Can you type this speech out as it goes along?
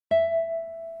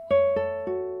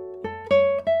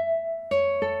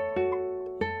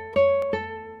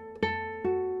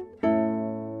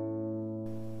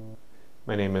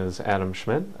My name is Adam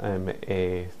Schmidt. I'm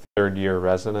a third-year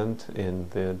resident in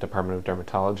the Department of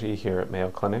Dermatology here at Mayo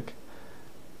Clinic.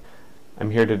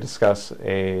 I'm here to discuss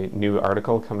a new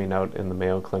article coming out in the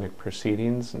Mayo Clinic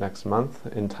Proceedings next month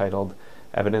entitled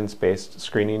Evidence-Based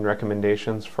Screening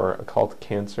Recommendations for Occult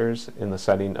Cancers in the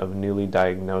Setting of Newly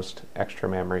Diagnosed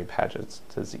Extramammary Paget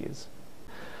Disease.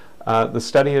 The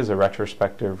study is a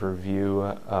retrospective review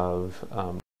of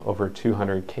over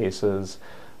 200 cases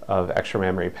of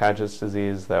extramammary Paget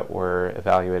disease that were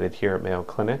evaluated here at Mayo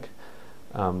Clinic.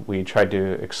 We tried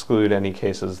to exclude any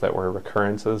cases that were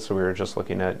recurrences, so we were just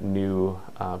looking at new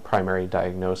primary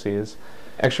diagnoses.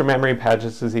 Extramammary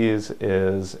Paget disease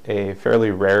is a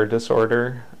fairly rare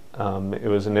disorder. It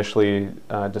was initially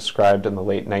described in the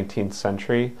late 19th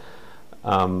century,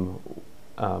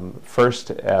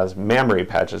 first as mammary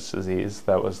Paget disease.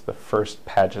 That was the first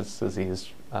Paget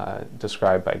disease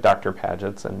described by Dr.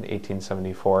 Paget in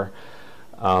 1874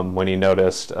 when he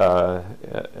noticed an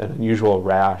unusual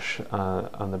rash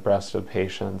on the breast of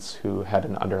patients who had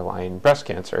an underlying breast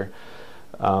cancer.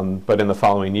 But in the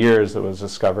following years, it was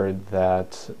discovered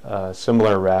that a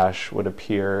similar rash would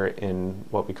appear in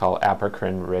what we call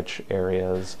apocrine-rich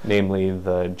areas, namely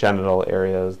the genital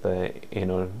areas, the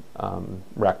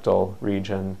anorectal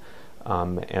region,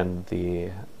 and the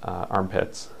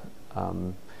armpits.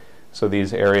 So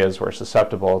these areas were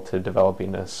susceptible to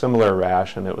developing a similar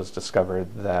rash, and it was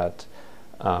discovered that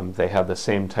they have the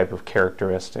same type of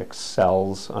characteristic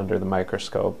cells under the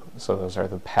microscope. So those are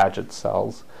the Paget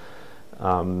cells,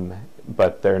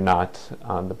 but they're not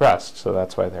on the breast, so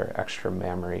that's why they're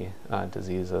extramammary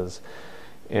diseases.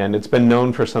 And it's been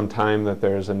known for some time that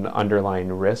there's an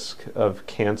underlying risk of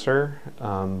cancer,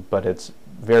 but it's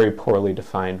very poorly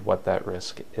defined what that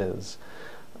risk is.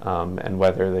 And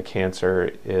whether the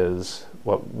cancer is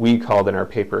what we called in our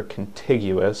paper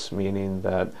contiguous, meaning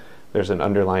that there's an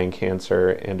underlying cancer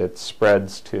and it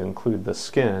spreads to include the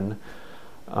skin,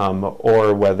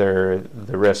 or whether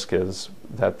the risk is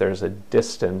that there's a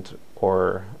distant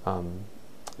or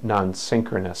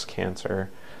non-synchronous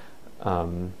cancer,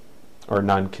 or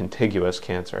non-contiguous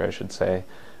cancer, I should say,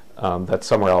 that's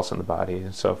somewhere else in the body.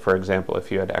 So, for example,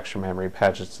 if you had extramammary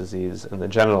Paget disease in the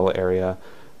genital area,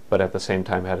 but at the same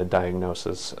time had a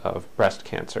diagnosis of breast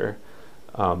cancer,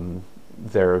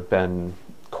 there have been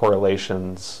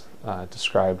correlations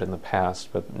described in the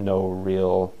past, but no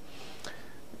real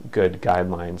good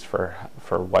guidelines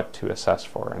for what to assess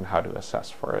for and how to assess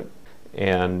for it.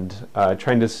 And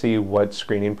trying to see what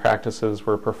screening practices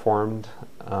were performed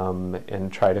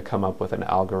and try to come up with an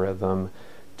algorithm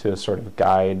to sort of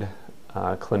guide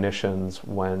clinicians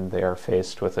when they are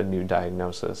faced with a new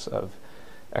diagnosis of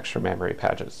extramammary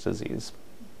Paget disease.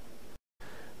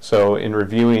 So in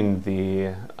reviewing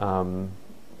the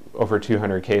over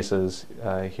 200 cases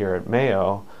here at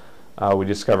Mayo, we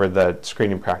discovered that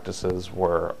screening practices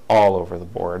were all over the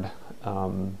board.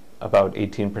 About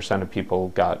 18% of people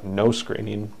got no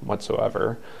screening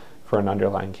whatsoever for an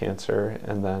underlying cancer,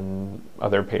 and then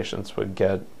other patients would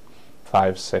get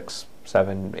 5, 6,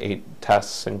 7, 8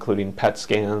 tests, including PET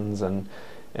scans and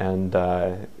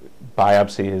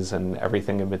biopsies and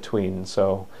everything in between.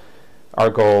 So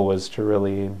our goal was to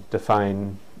really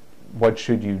define what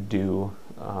should you do,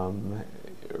 or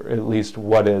at least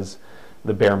what is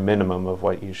the bare minimum of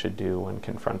what you should do when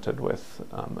confronted with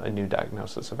a new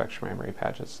diagnosis of extramammary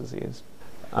Paget disease.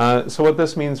 So what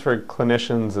this means for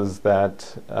clinicians is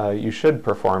that you should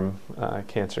perform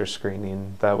cancer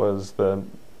screening. That was the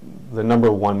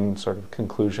number one sort of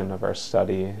conclusion of our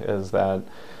study, is that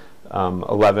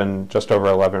just over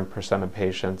 11% of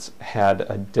patients had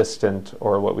a distant,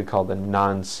 or what we call the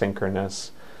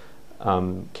non-synchronous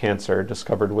cancer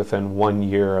discovered within 1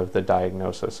 year of the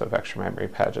diagnosis of extramammary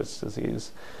Paget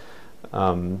disease.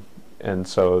 And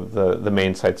so the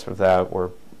main sites of that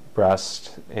were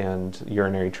breast and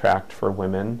urinary tract for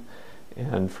women,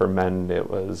 and for men it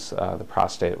was the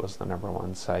prostate was the number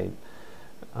one site.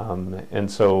 And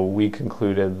so we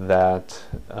concluded that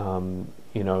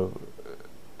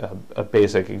a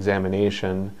basic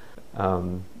examination,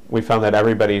 we found that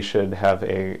everybody should have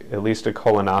at least a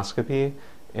colonoscopy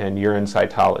and urine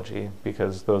cytology,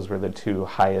 because those were the two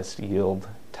highest yield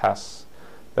tests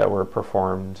that were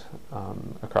performed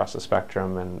across the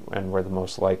spectrum and were the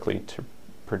most likely to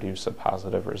produce a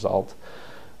positive result.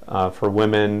 For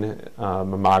women,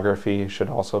 mammography should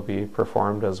also be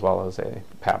performed, as well as a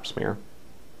pap smear.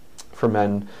 For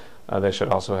men, they should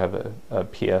also have a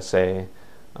PSA,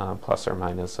 plus or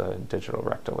minus a digital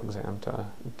rectal exam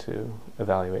to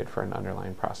evaluate for an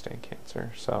underlying prostate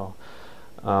cancer. So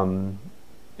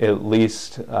at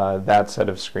least that set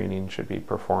of screening should be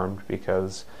performed,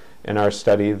 because In our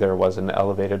study, there was an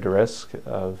elevated risk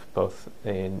of both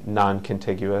a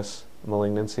non-contiguous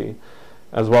malignancy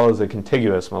as well as a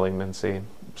contiguous malignancy.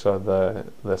 So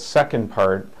the second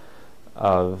part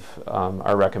of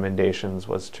our recommendations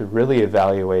was to really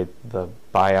evaluate the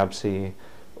biopsy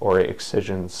or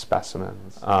excision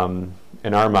specimens.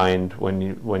 In our mind, when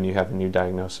you have a new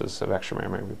diagnosis of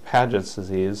extramammary Paget's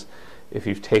disease, if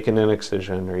you've taken an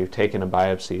excision or you've taken a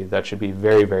biopsy, that should be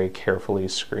very, very carefully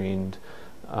screened,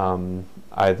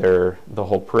 either the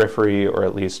whole periphery or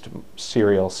at least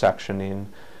serial sectioning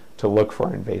to look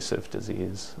for invasive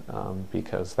disease,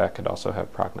 because that could also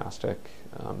have prognostic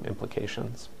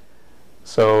implications.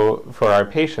 So for our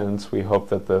patients, we hope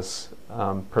that this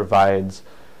provides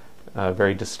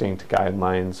very distinct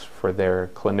guidelines for their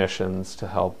clinicians to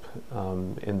help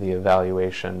in the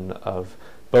evaluation of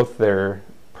both their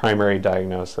primary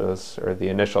diagnosis or the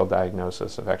initial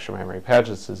diagnosis of extramammary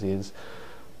Paget's disease,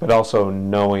 but also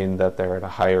knowing that they're at a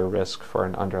higher risk for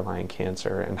an underlying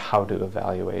cancer and how to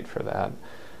evaluate for that.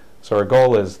 So our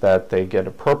goal is that they get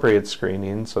appropriate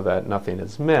screening so that nothing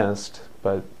is missed,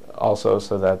 but also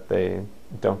so that they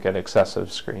don't get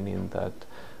excessive screening that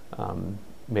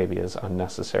maybe is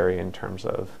unnecessary in terms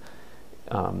of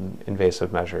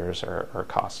invasive measures or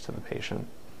cost to the patient.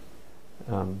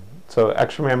 So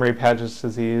extramammary Paget's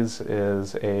disease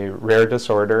is a rare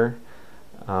disorder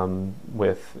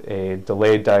with a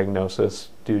delayed diagnosis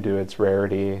due to its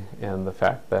rarity and the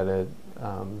fact that it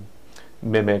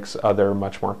mimics other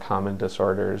much more common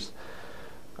disorders.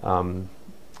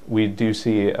 We do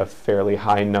see a fairly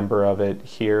high number of it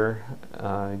here,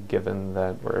 given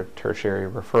that we're a tertiary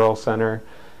referral center.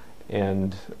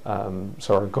 And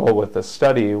so our goal with this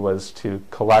study was to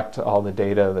collect all the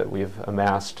data that we've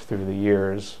amassed through the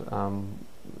years,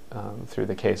 through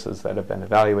the cases that have been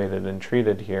evaluated and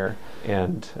treated here,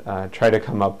 and try to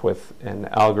come up with an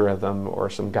algorithm or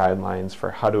some guidelines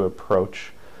for how to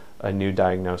approach a new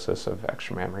diagnosis of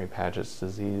extramammary Paget's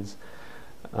disease.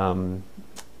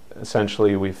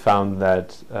 Essentially, we found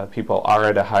that people are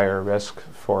at a higher risk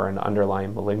for an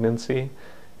underlying malignancy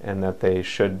and that they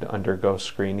should undergo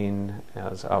screening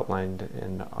as outlined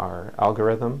in our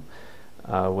algorithm,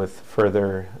 with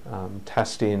further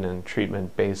testing and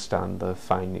treatment based on the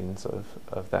findings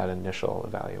of that initial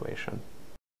evaluation.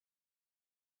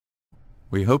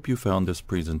 We hope you found this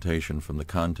presentation from the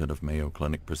content of Mayo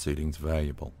Clinic Proceedings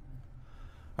valuable.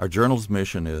 Our journal's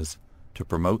mission is to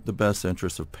promote the best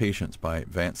interests of patients by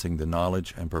advancing the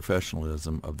knowledge and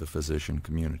professionalism of the physician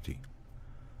community.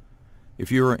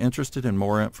 If you are interested in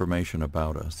more information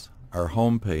about us, our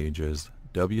homepage is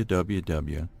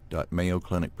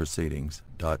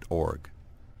www.mayoclinicproceedings.org.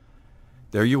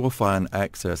 There you will find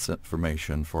access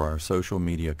information for our social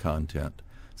media content,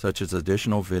 such as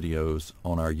additional videos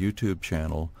on our YouTube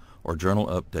channel or journal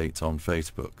updates on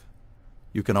Facebook.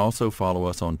 You can also follow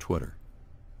us on Twitter.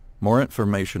 More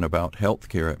information about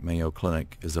healthcare at Mayo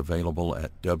Clinic is available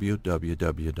at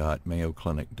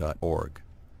www.mayoclinic.org.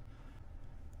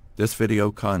 This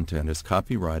video content is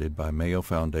copyrighted by Mayo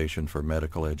Foundation for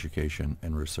Medical Education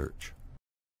and Research.